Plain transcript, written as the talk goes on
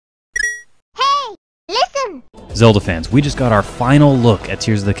Zelda fans, we just got our final look at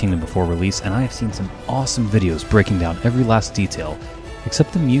Tears of the Kingdom before release, and I have seen some awesome videos breaking down every last detail,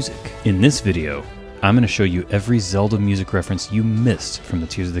 except the music. In this video, I'm going to show you every Zelda music reference you missed from the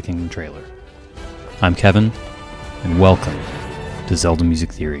Tears of the Kingdom trailer. I'm Kevin, and welcome to Zelda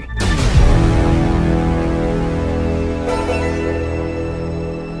Music Theory.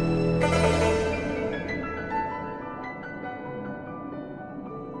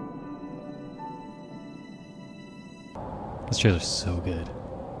 These trailers are so good.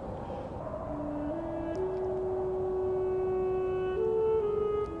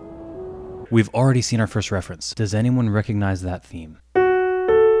 We've already seen our first reference. Does anyone recognize that theme?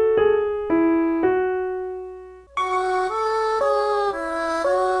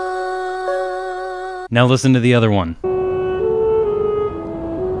 Now listen to the other one.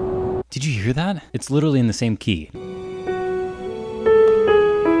 Did you hear that? It's literally in the same key.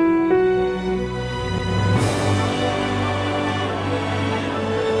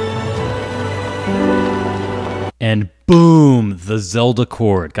 And boom, the Zelda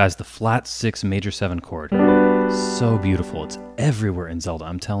chord. Guys, the flat 6 major 7 chord. So beautiful. It's everywhere in Zelda,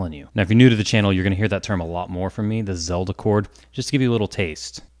 I'm telling you. Now, if you're new to the channel, you're going to hear that term a lot more from me, the Zelda chord, just to give you a little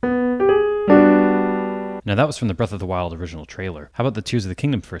taste. Now, that was from the Breath of the Wild original trailer. How about the Tears of the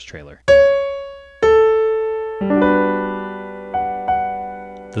Kingdom first trailer?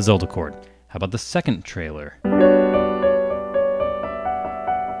 The Zelda chord. How about the second trailer?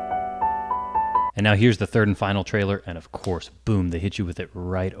 And now here's the third and final trailer, and of course, boom, they hit you with it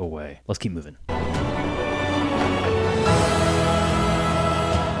right away. Let's keep moving.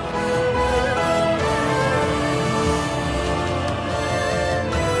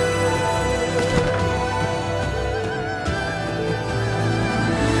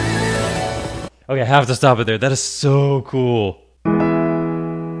 Okay, I have to stop it there. That is so cool.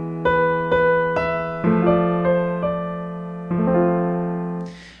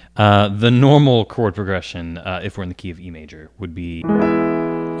 The normal chord progression, if we're in the key of E major, would be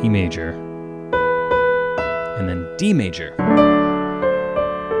E major, and then D major.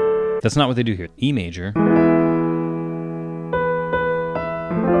 That's not what they do here. E major,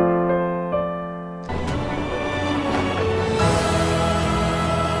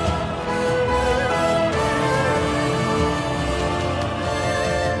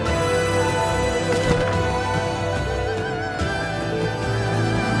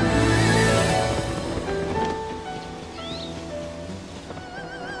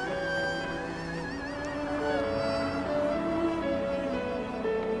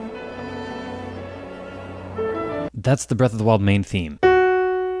 that's the Breath of the Wild main theme.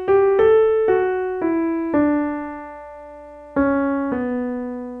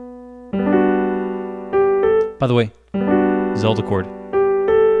 By the way, Zelda chord.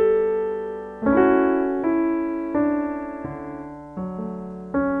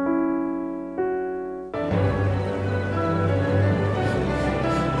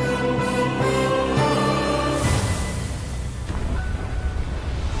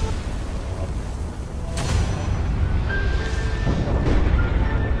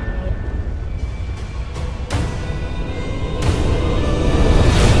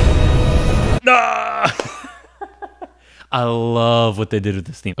 I love what they did with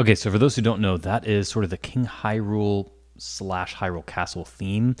this theme. Okay, so for those who don't know, that is sort of the King Hyrule / Hyrule Castle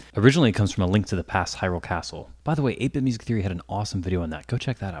theme. Originally, it comes from A Link to the Past Hyrule Castle. By the way, 8-Bit Music Theory had an awesome video on that. Go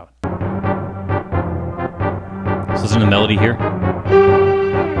check that out. So listen to the melody here.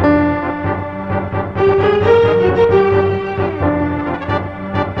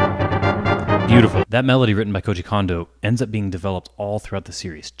 Beautiful. That melody written by Koji Kondo ends up being developed all throughout the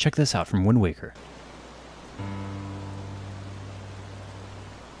series. Check this out from Wind Waker.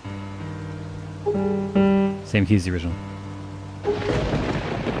 Same key as the original.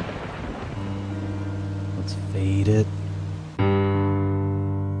 Let's fade it.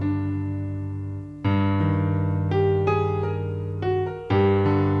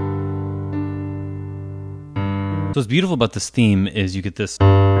 So what's beautiful about this theme is you get this,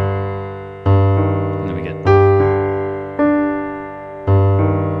 and then we get.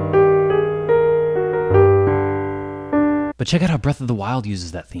 But check out how Breath of the Wild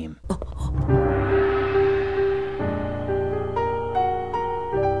uses that theme.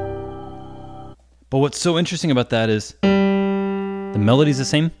 But what's so interesting about that is the melody's the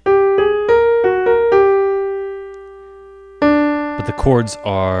same, but the chords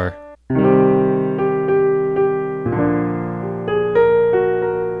are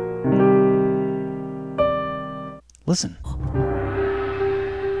listen.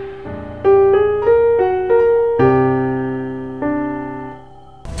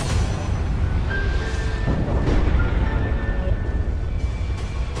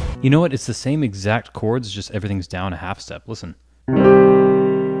 You know what? It's the same exact chords, just everything's down a half step. Listen.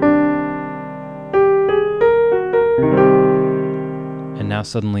 And now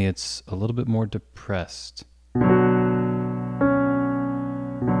suddenly it's a little bit more depressed.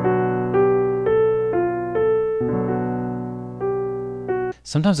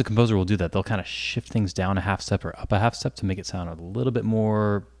 Sometimes the composer will do that. They'll kind of shift things down a half step or up a half step to make it sound a little bit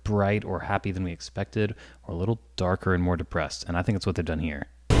more bright or happy than we expected, or a little darker and more depressed. And I think that's what they've done here.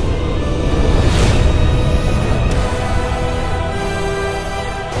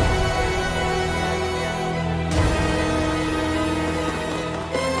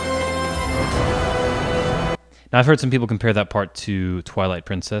 Now, I've heard some people compare that part to Twilight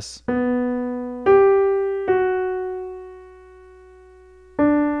Princess.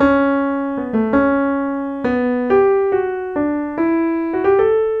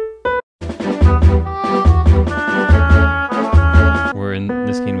 Where in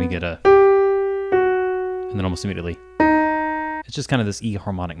this game we get a... and then almost immediately, it's just kind of this E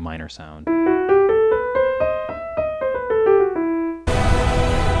harmonic minor sound.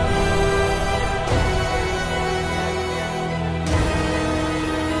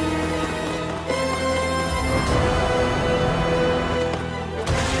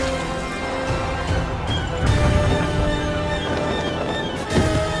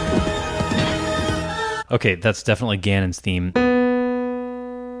 Okay, that's definitely Ganon's theme.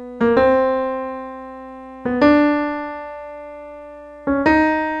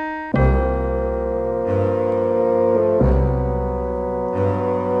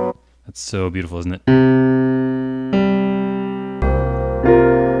 That's so beautiful, isn't it?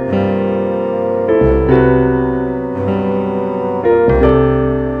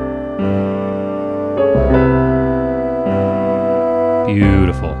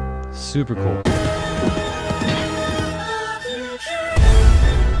 Beautiful. Super cool.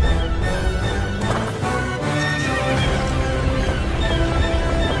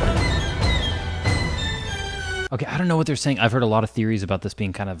 Okay, I don't know what they're saying. I've heard a lot of theories about this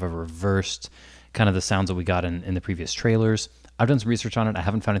being kind of a reversed, kind of the sounds that we got in the previous trailers. I've done some research on it. I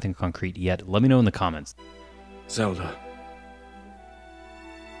haven't found anything concrete yet. Let me know in the comments. Zelda,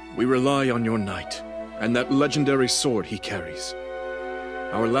 we rely on your knight and that legendary sword he carries.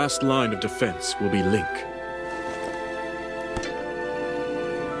 Our last line of defense will be Link.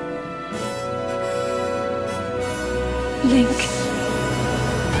 Link.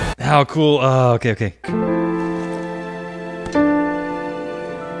 How cool. Oh, okay.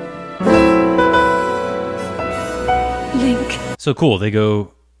 Link. So cool. They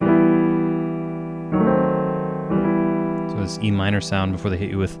go... so this E minor sound before they hit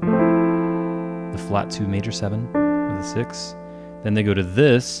you with the flat 2 major 7 with a 6. Then they go to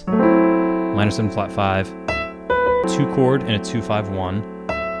this minor 7 flat 5, 2 chord and a 2 5 1,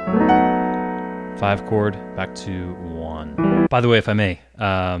 5 chord back to 1. By the way, if I may,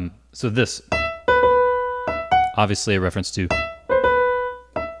 so this obviously a reference to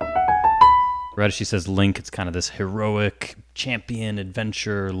right as she says Link. It's kind of this heroic champion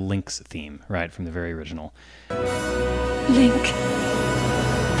adventure Link's theme, right, from the very original. Link.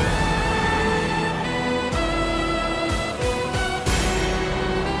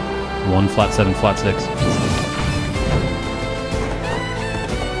 1 flat 7 flat 6.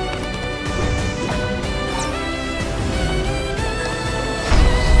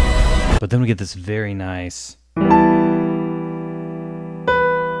 But then we get this very nice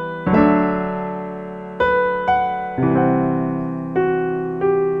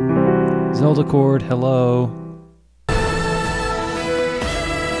Zelda chord. Hello.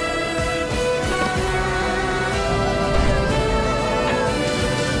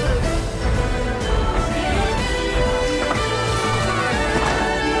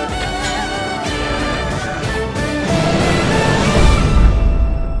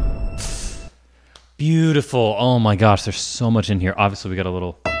 Beautiful. Oh my gosh, there's so much in here. Obviously, we got a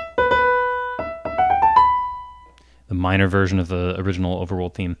little... the minor version of the original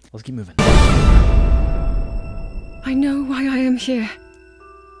overworld theme. Let's keep moving. I know why I am here.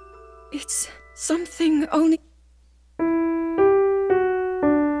 It's something only...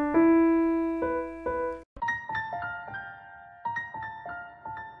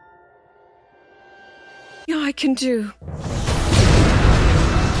 I can do.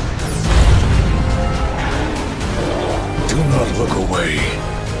 Do not look away.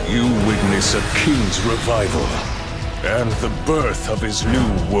 You witness a king's revival and the birth of his new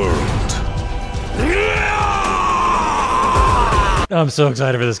world. I'm so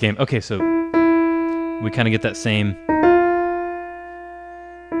excited for this game. Okay, so we kind of get that same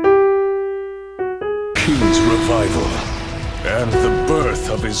King's revival and the birth birth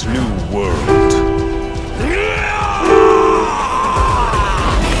of his new world.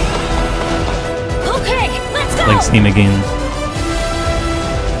 Okay, let's go! Link's theme again.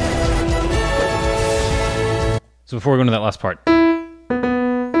 So before we go into that last part,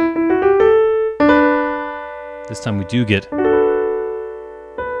 this time we do get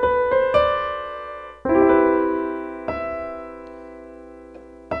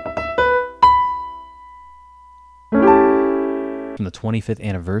from the 25th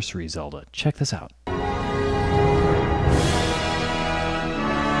anniversary Zelda. Check this out.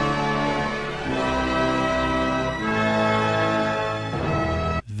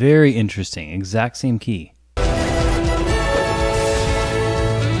 Very interesting. Exact same key.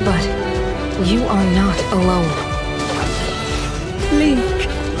 But you are not alone. Link.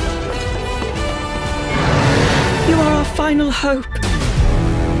 You are our final hope.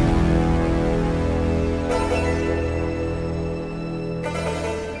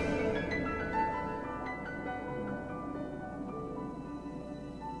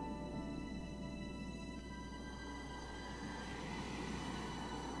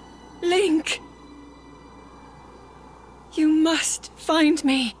 Link. You must find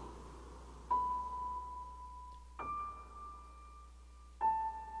me.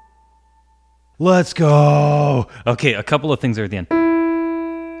 Let's go! Okay, a couple of things there at the end.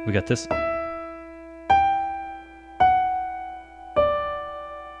 We got this.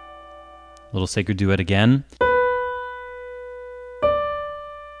 Little sacred duet again.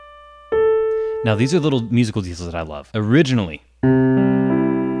 Now, these are little musical details that I love. Originally,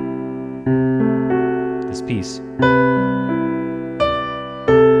 this piece,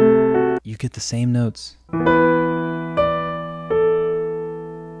 you get the same notes.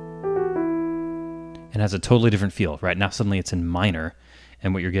 And has a totally different feel. Right now, suddenly it's in minor,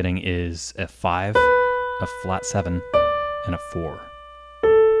 and what you're getting is a 5, a flat 7, and a 4.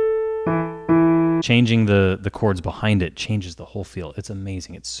 Changing the chords behind it changes the whole feel. It's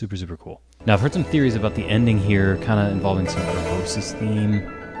amazing. It's super, super cool. Now, I've heard some theories about the ending here, kind of involving some Urbosa's theme.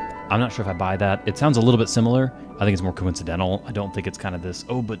 I'm not sure if I buy that. It sounds a little bit similar. I think it's more coincidental. I don't think it's kind of this,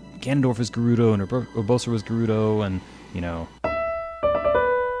 oh, but Ganondorf is Gerudo, and Urbosa was Gerudo, and, you know...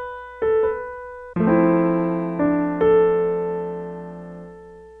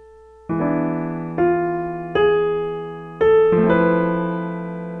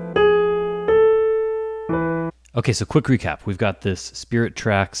 Okay, so quick recap. We've got this Spirit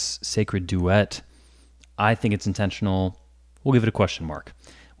Tracks Sacred Duet. I think it's intentional. We'll give it a question mark.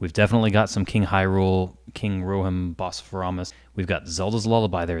 We've definitely got some King Hyrule, King Rohim, Boss Faramis. We've got Zelda's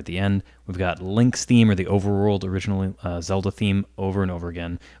Lullaby there at the end. We've got Link's theme, or the overworld original Zelda theme, over and over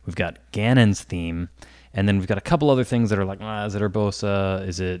again. We've got Ganon's theme. And then we've got a couple other things that are like, is it Urbosa?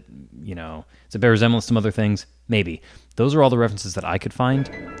 Is it, you know, does it bear resemblance to some other things? Maybe. Those are all the references that I could find.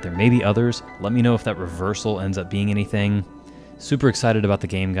 There may be others. Let me know if that reversal ends up being anything. Super excited about the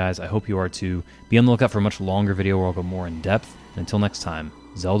game, guys. I hope you are too. Be on the lookout for a much longer video where I'll go more in depth. And until next time,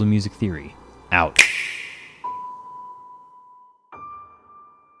 Zelda Music Theory, out.